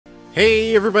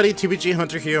Hey everybody,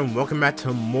 TBGhunter here, and welcome back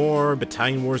to more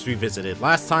Battalion Wars Revisited.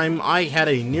 Last time, I had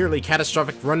a nearly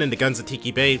catastrophic run into guns at Tiki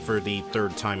Bay for the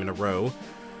third time in a row.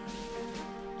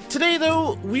 Today,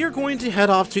 though, we are going to head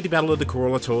off to the Battle of the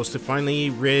Coral Atolls to finally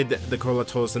rid the Coral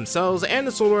Atolls themselves and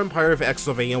the Solar Empire of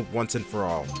Exylvania once and for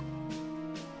all.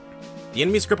 The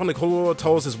enemy's grip on the Coral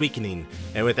Atolls is weakening,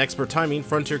 and with expert timing,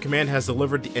 Frontier Command has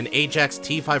delivered an Ajax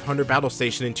T-500 battle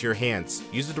station into your hands.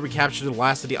 Use it to recapture the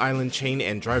last of the island chain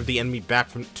and drive the enemy back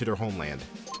to their homeland.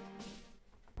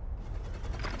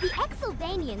 The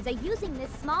Exylvanians are using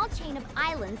this small chain of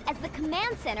islands as the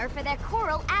command center for their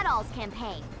Coral Atolls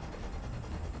campaign.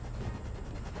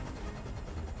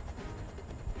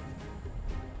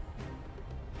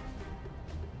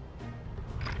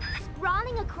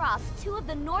 Sprawling across two of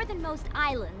the northernmost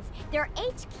islands, their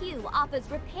HQ offers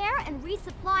repair and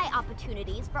resupply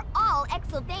opportunities for all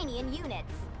Exylvanian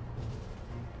units.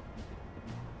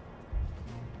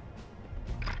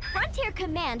 Frontier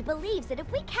Command believes that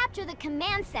if we capture the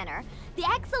command center, the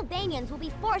Exylvanians will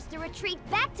be forced to retreat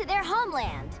back to their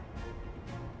homeland.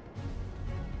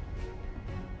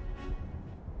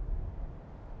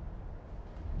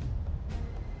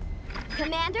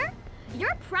 Commander?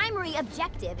 Your primary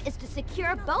objective is to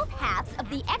secure both halves of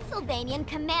the Exylvanian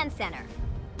Command Center.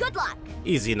 Good luck!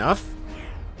 Easy enough.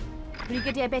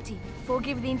 Brigadier Betty,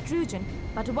 forgive the intrusion,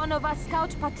 but one of our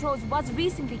scout patrols was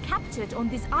recently captured on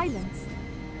these islands.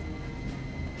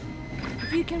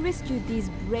 If you can rescue these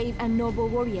brave and noble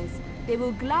warriors, they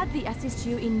will gladly assist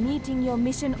you in meeting your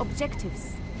mission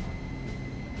objectives.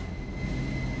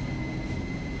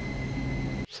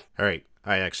 Alright,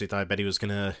 I actually thought Betty was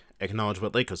gonna acknowledge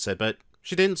what Lei-Qo said, but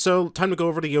she didn't, so time to go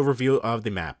over the overview of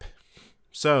the map.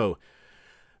 So,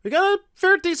 we got a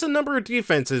fair decent number of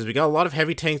defenses. We got a lot of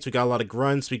heavy tanks, we got a lot of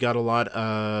grunts, we got a lot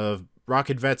of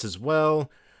rocket vets as well.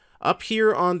 Up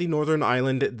here on the northern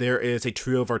island, there is a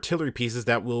trio of artillery pieces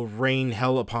that will rain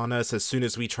hell upon us as soon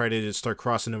as we try to start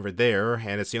crossing over there,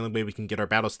 and it's the only way we can get our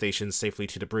battle stations safely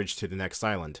to the bridge to the next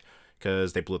island,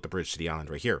 because they blew up the bridge to the island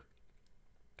right here.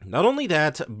 Not only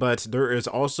that, but there is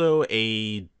also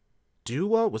a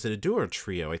duo, was it a duo or a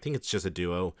trio? I think it's just a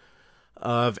duo,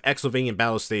 of Exylvanian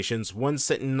battle stations, one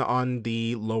sitting on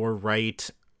the lower right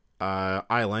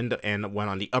island, and one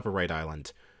on the upper right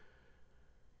island.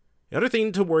 The other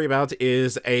thing to worry about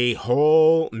is a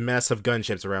whole mess of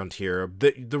gunships around here.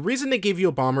 The reason they gave you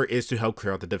a bomber is to help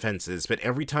clear out the defenses, but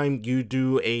every time you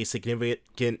do a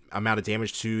significant amount of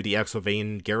damage to the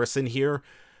Exylvanian garrison here,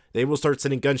 they will start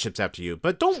sending gunships after you.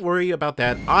 But don't worry about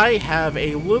that. I have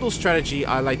a little strategy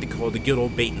I like to call the good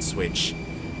old bait and switch.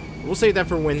 We'll save that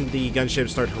for when the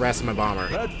gunships start harassing my bomber.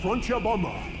 That frontier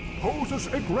bomber poses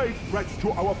a grave threat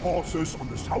to our forces on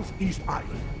the southeast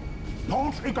island.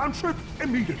 Launch a gunship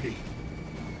immediately.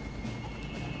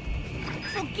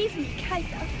 Forgive me,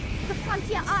 Kaiser. The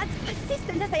frontier are as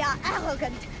persistent as they are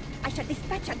arrogant. I shall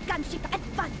dispatch a gunship at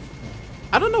once.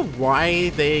 I don't know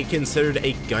why they considered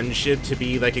a gunship to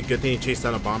be like a good thing to chase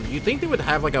down a bomber. You'd think they would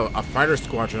have like a fighter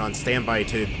squadron on standby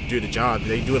to do the job.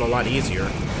 They do it a lot easier.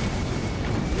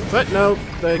 But no,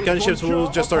 the gunships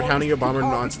will just start hounding your bomber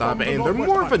non-stop, and they're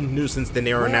more of a nuisance than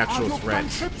they are an actual threat.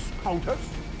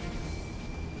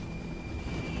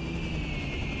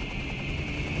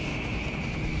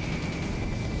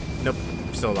 Nope,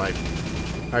 still alive.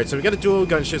 Alright, so we got a duo of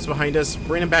gunships behind us.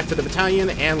 Bring them back to the battalion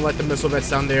and let the missile vets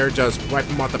down there just wipe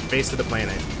them off the face of the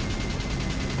planet.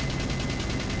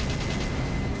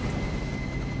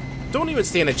 Don't even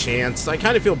stand a chance. I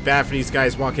kind of feel bad for these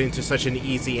guys walking into such an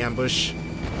easy ambush.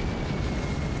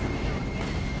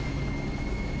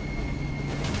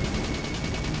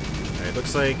 Alright,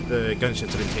 looks like the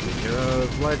gunships have been taken care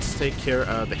of. Let's take care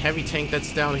of the heavy tank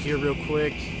that's down here real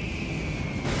quick.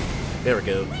 There we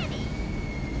go.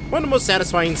 One of the most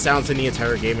satisfying sounds in the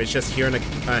entire game is just hearing a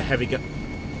heavy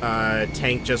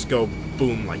tank just go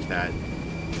boom like that.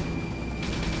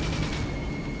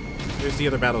 Here's the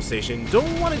other battle station.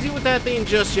 Don't want to deal with that thing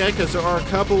just yet, because there are a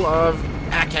couple of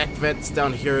ACAC vets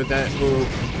down here that will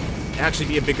actually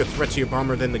be a bigger threat to your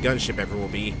bomber than the gunship ever will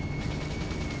be.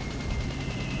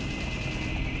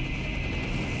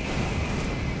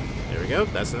 There we go.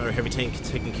 That's another heavy tank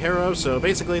taken care of. So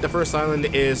basically, the first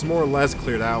island is more or less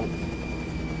cleared out.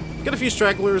 Got a few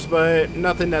stragglers, but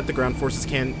nothing that the ground forces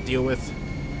can't deal with.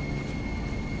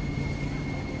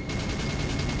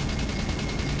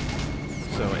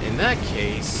 So in that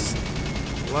case,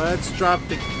 let's drop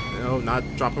the... No, not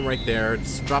drop them right there.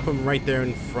 Just drop them right there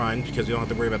in front, because we don't have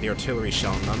to worry about the artillery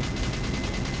shelling them.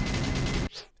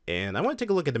 And I want to take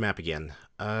a look at the map again.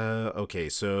 Okay,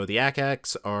 so the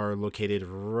ACACs are located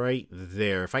right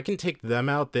there. If I can take them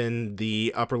out, then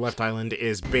the upper left island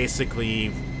is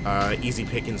basically easy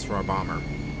pickings for our bomber.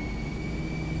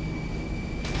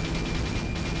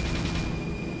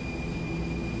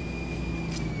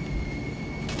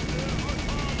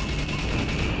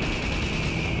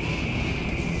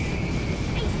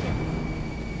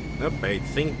 Nope, I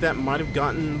think that might have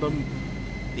gotten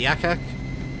the ACAC.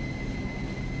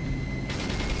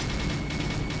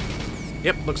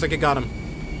 Yep, looks like it got him.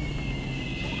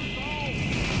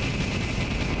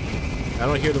 I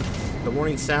don't hear the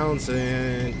warning sounds,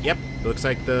 and yep, looks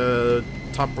like the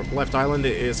top left island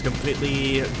is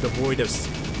completely devoid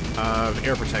of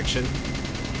air protection.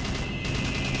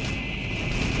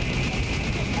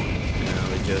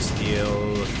 Now we just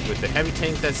deal with the heavy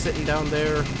tank that's sitting down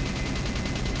there.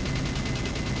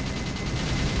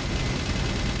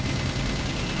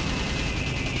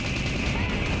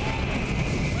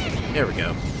 There we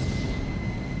go.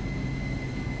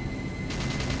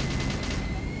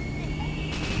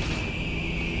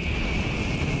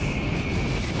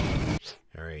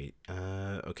 Alright,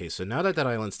 okay, so now that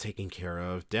island's taken care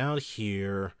of, down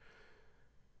here,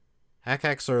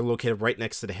 ACACs are located right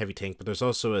next to the heavy tank, but there's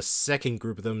also a second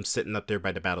group of them sitting up there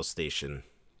by the battle station.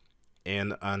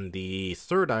 And on the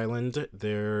third island,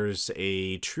 there's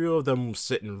a trio of them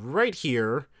sitting right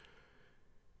here,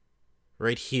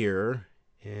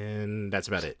 and that's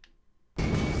about it.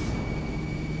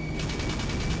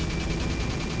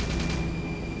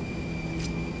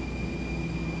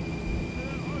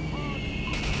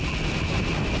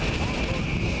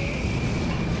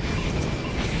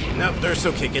 Nope, they're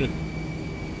still kicking.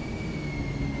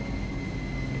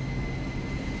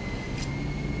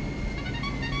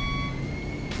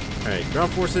 Alright,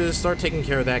 ground forces, start taking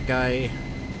care of that guy.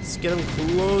 Let's get him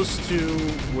close to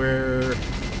where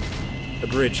the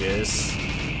bridge is.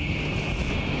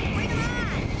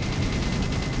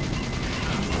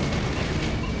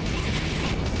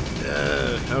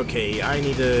 Okay, I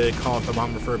need to call off the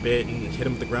bomber for a bit and hit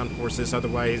him with the ground forces,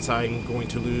 otherwise I'm going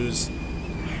to lose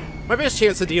my best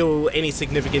chance to deal any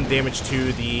significant damage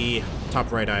to the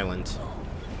top right island.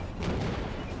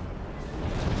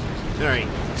 Alright,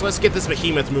 so let's get this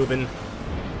behemoth moving.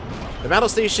 The battle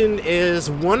station is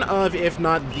one of, if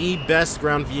not the best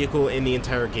ground vehicle in the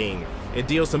entire game. It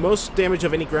deals the most damage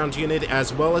of any ground unit,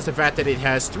 as well as the fact that it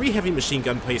has 3 heavy machine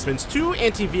gun placements, 2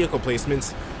 anti-vehicle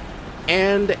placements,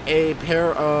 and a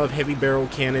pair of heavy barrel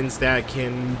cannons that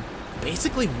can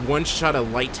basically one-shot a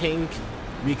light tank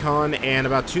recon, and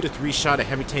about 2 to 3 shot a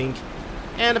heavy tank,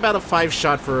 and about a 5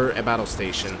 shot for a battle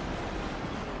station.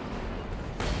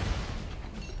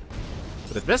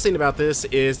 But the best thing about this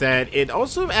is that it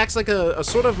also acts like a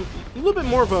sort of a little bit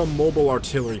more of a mobile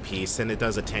artillery piece than it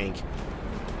does a tank.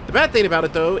 The bad thing about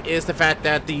it, though, is the fact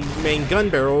that the main gun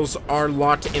barrels are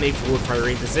locked in a forward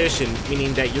firing position,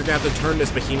 meaning that you're going to have to turn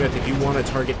this behemoth if you want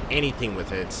to target anything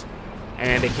with it.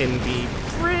 And it can be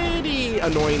pretty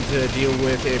annoying to deal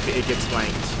with if it gets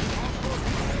flanked.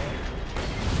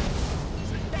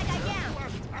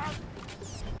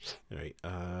 Alright,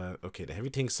 okay, the heavy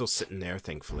tank's still sitting there,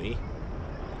 thankfully.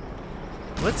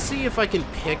 Let's see if I can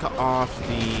pick off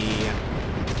the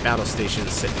battle station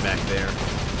sitting back there.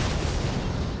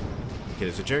 Okay,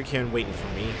 there's a jerry can waiting for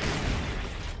me.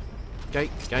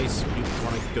 Guys, you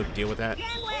want to go deal with that?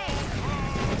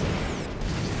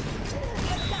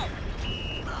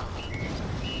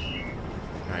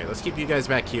 Alright, let's keep you guys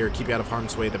back here, keep you out of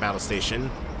harm's way at the battle station.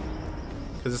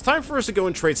 Because it's time for us to go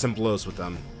and trade some blows with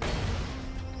them.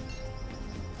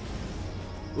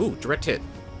 Ooh, direct hit.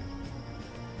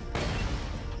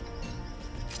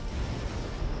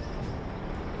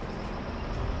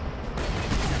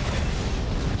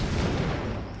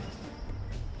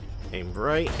 Aim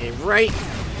right, aim right.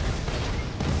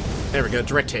 There we go,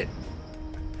 direct hit.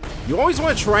 You always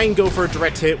want to try and go for a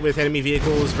direct hit with enemy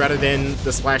vehicles rather than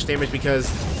the splash damage, because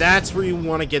that's where you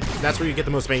want to get, that's where you get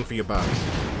the most bang for your buck.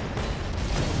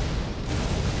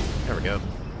 There we go.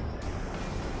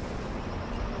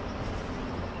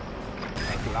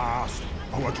 At last,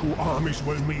 our 2 armies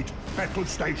will meet. Battle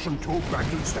station to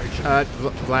battle station.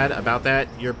 Vlad, about that,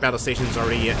 your battle station's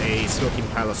already a smoking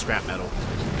pile of scrap metal.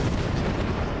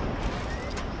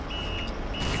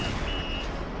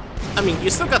 I mean,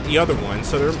 you still got the other one,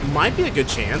 so there might be a good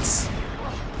chance.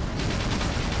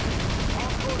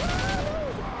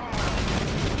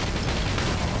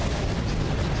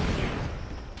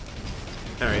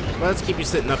 Alright, let's keep you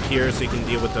sitting up here so you can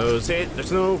deal with those.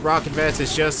 There's no rocket vests,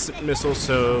 it's just missiles,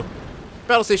 so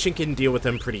battle station can deal with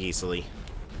them pretty easily.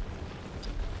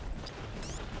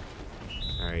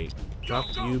 Alright,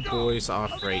 drop you boys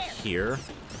off right here.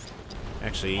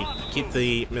 Actually, keep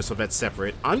the missile vets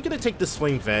separate. I'm gonna take this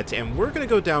flame vet, and we're gonna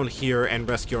go down here and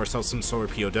rescue ourselves some solar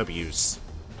POWs.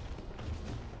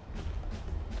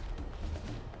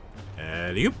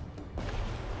 And you.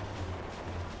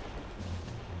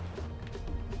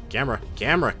 Camera,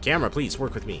 please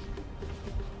work with me.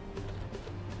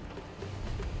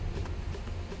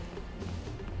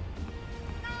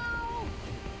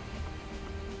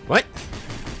 What?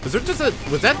 Was there just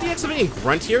was that the excavating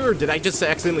grunt here, or did I just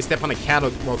accidentally step on a cat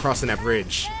while crossing that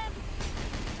bridge?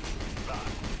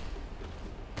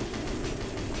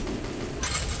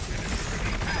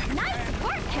 Nice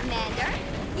work, Commander!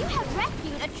 You have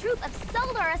rescued a troop of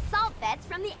solar assault vets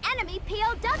from the enemy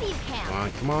POW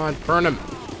camp. Come on, burn them.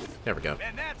 There we go.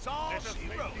 And that's all she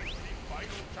wrote. Final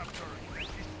chapter in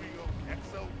the history of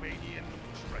Exovanian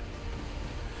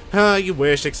strength. You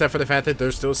wish, except for the fact that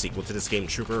there's still a sequel to this game,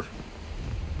 Trooper.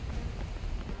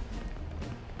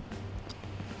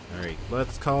 Alright,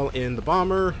 let's call in the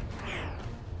bomber.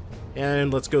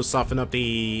 And let's go soften up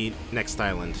the next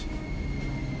island.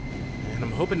 And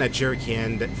I'm hoping that jerry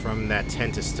can from that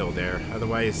tent is still there.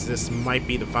 Otherwise, this might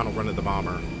be the final run of the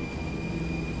bomber.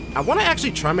 I want to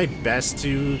actually try my best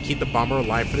to keep the bomber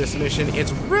alive for this mission.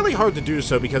 It's really hard to do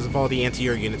so because of all the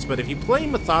anti-air units, but if you play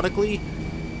methodically,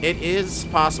 it is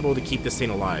possible to keep this thing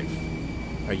alive.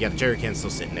 Alright, yeah, the jerry can's still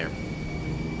sitting there.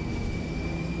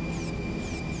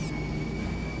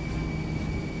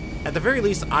 At the very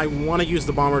least, I want to use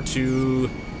the bomber to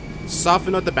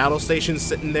soften up the battle stations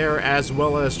sitting there, as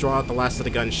well as draw out the last of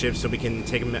the gunships so we can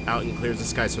take them out and clear the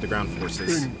skies for the ground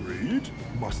forces. Ingrid,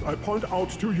 must I point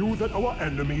out to you that our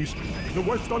enemies, the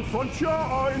western frontier,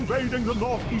 are invading the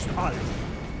northeast island.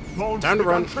 Launch Time to the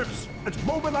run. gunships and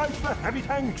mobilize the heavy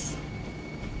tanks.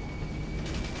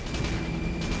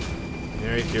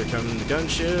 Alright, here come the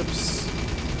gunships.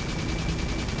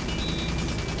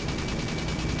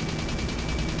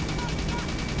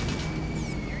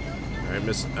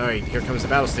 Alright, here comes the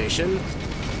battle station.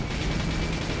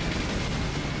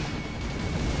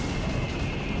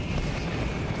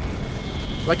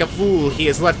 Like a fool, he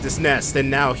has left his nest, and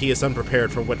now he is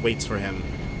unprepared for what waits for him.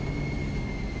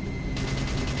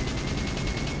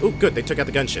 Oh, good, they took out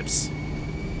the gunships.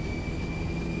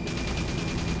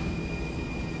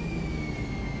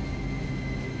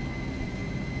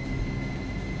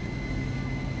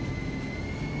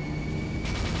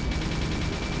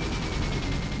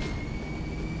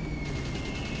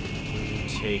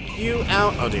 Take you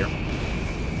out. Oh dear.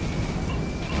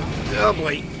 Oh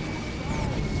boy.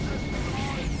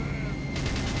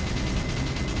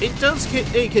 It does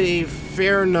take a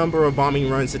fair number of bombing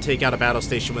runs to take out a battle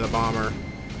station with a bomber.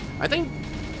 I think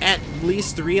at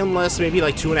least 3, unless maybe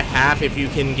like 2.5 if you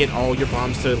can get all your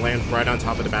bombs to land right on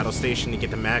top of the battle station to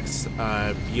get the max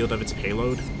yield of its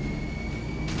payload.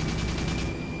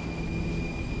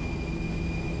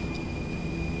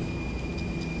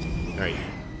 Alright.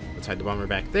 Let's hide the bomber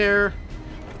back there.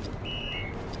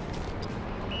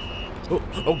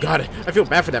 Oh god, I feel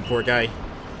bad for that poor guy.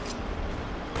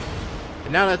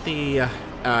 And now that the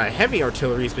heavy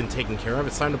artillery has been taken care of,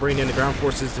 it's time to bring in the ground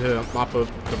forces to mop up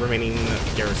the remaining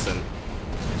garrison.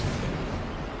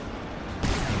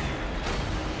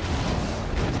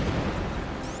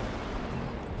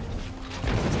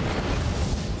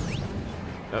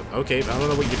 Oh, okay, I don't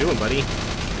know what you're doing, buddy.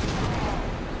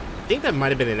 I think that might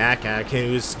have been an Akak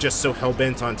who was just so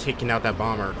hell-bent on taking out that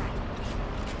bomber.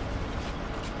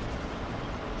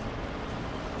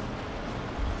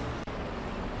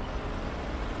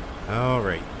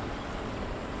 Alright.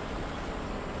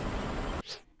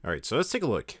 Alright, so let's take a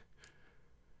look.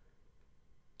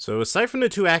 So aside from the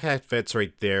 2 Akak vets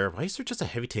right there, why is there just a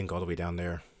heavy tank all the way down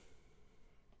there?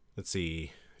 Let's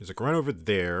see. There's a grunt over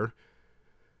there.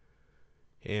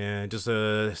 And just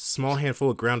a small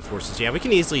handful of ground forces. Yeah, we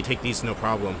can easily take these, no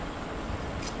problem.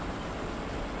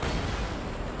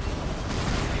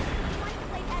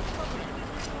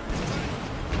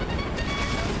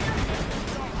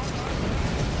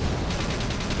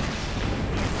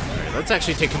 Alright, let's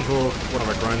actually take control of one of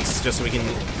our grunts, just so we can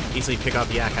easily pick out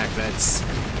the Akak vets.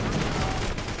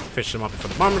 Fish them up before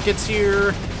the bomber gets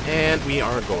here, and we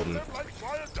are golden.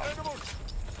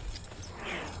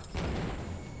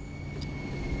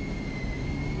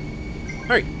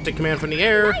 Alright, take command from the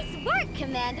air. Nice work,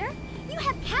 Commander! You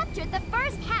have captured the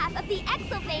first half of the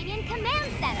Exovanian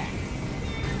Command Center.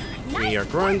 Free our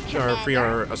grunt, or free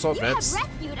our assault vets. You have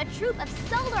rescued a troop of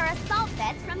solar assault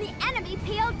vets from the enemy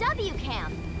POW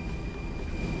camp.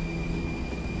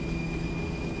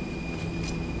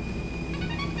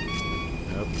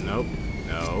 Nope.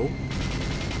 No.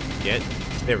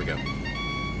 There we go.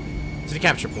 To the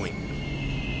capture point.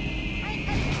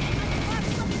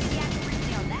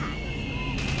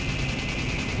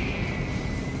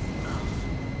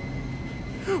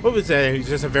 What was that? It was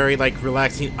just a very, like,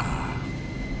 relaxing...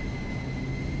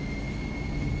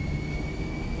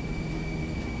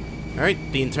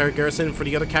 Alright, the entire garrison for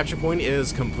the other capture point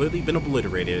is completely been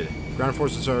obliterated. Ground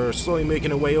forces are slowly making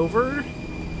their way over.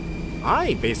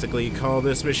 I basically call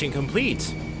this mission complete.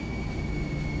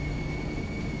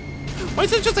 Why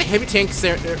is it just a heavy tank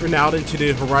staring out into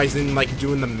the horizon like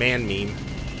doing the man meme?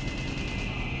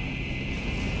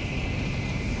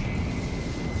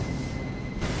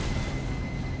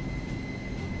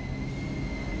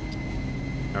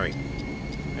 Alright.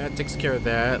 That takes care of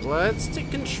that. Let's take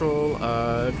control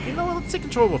of... You know what? Let's take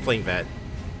control of a flame vat.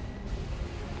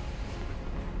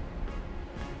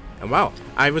 And wow,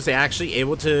 I was actually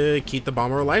able to keep the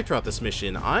bomber alive throughout this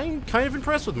mission. I'm kind of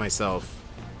impressed with myself.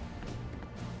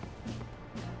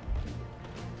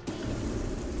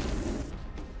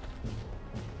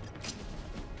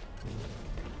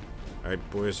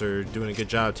 Alright, boys are doing a good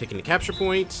job taking the capture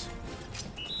point.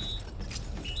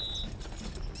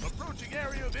 Approaching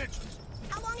area of interest.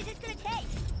 How long is it gonna take?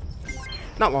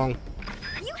 Not long.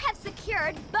 You have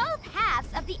secured both halves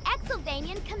of the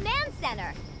Exylvanian Command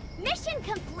Center. Mission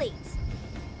complete.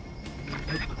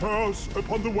 A curse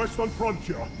upon the western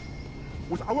frontier.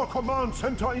 With our command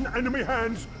center in enemy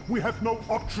hands, we have no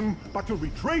option but to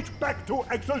retreat back to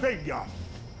Exylvania.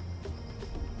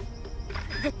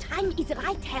 The time is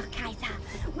right, Herr Kaiser.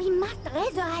 We must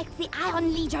resurrect the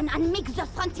Iron Legion and make the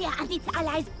frontier and its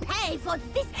allies pay for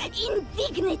this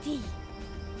indignity.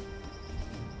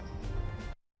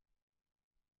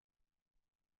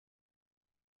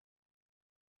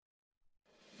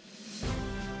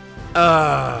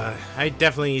 I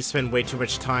definitely spend way too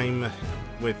much time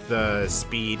with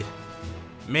speed.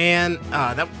 Man,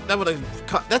 that would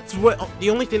have. That's what the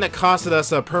only thing that costed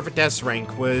us a perfect S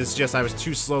rank was just I was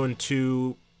too slow and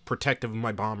too protective of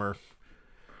my bomber.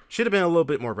 Should have been a little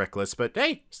bit more reckless, but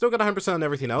hey, still got 100% on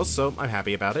everything else, so I'm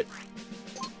happy about it.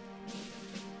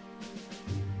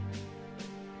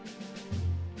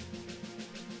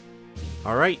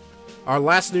 Alright, our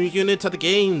last new unit of the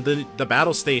game, the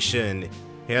Battle Station.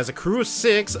 It has a crew of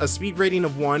 6, a speed rating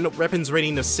of 1, weapons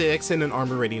rating of 6, and an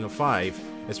armor rating of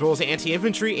 5, as well as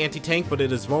anti-infantry, anti-tank, but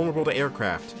it is vulnerable to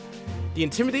aircraft. The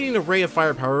intimidating array of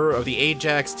firepower of the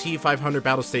Ajax T-500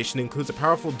 battle station includes a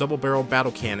powerful double-barreled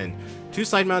battle cannon, 2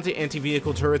 side-mounted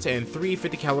anti-vehicle turrets, and 3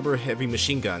 50-caliber heavy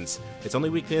machine guns. Its only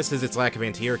weakness is its lack of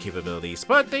anti-air capabilities,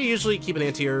 but they usually keep an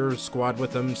anti-air squad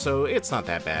with them, so it's not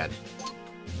that bad.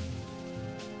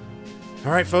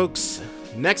 Alright folks,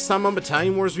 next time on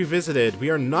Battalion Wars Revisited,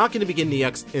 we are not going to begin the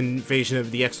invasion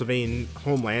of the Exylvanian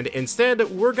homeland. Instead,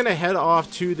 we're going to head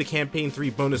off to the Campaign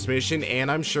 3 bonus mission, and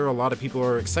I'm sure a lot of people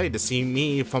are excited to see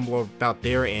me fumble about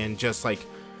there and just, like,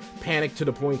 panic to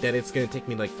the point that it's going to take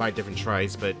me, like, 5 different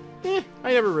tries, but, I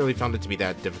never really found it to be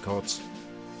that difficult.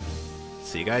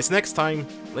 See you guys next time.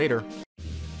 Later.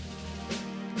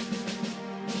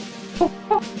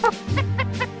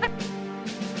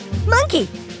 Monkey!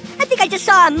 I think I just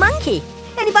saw a monkey!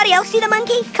 Anybody else see the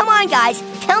monkey? Come on, guys.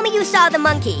 Tell me you saw the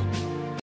monkey.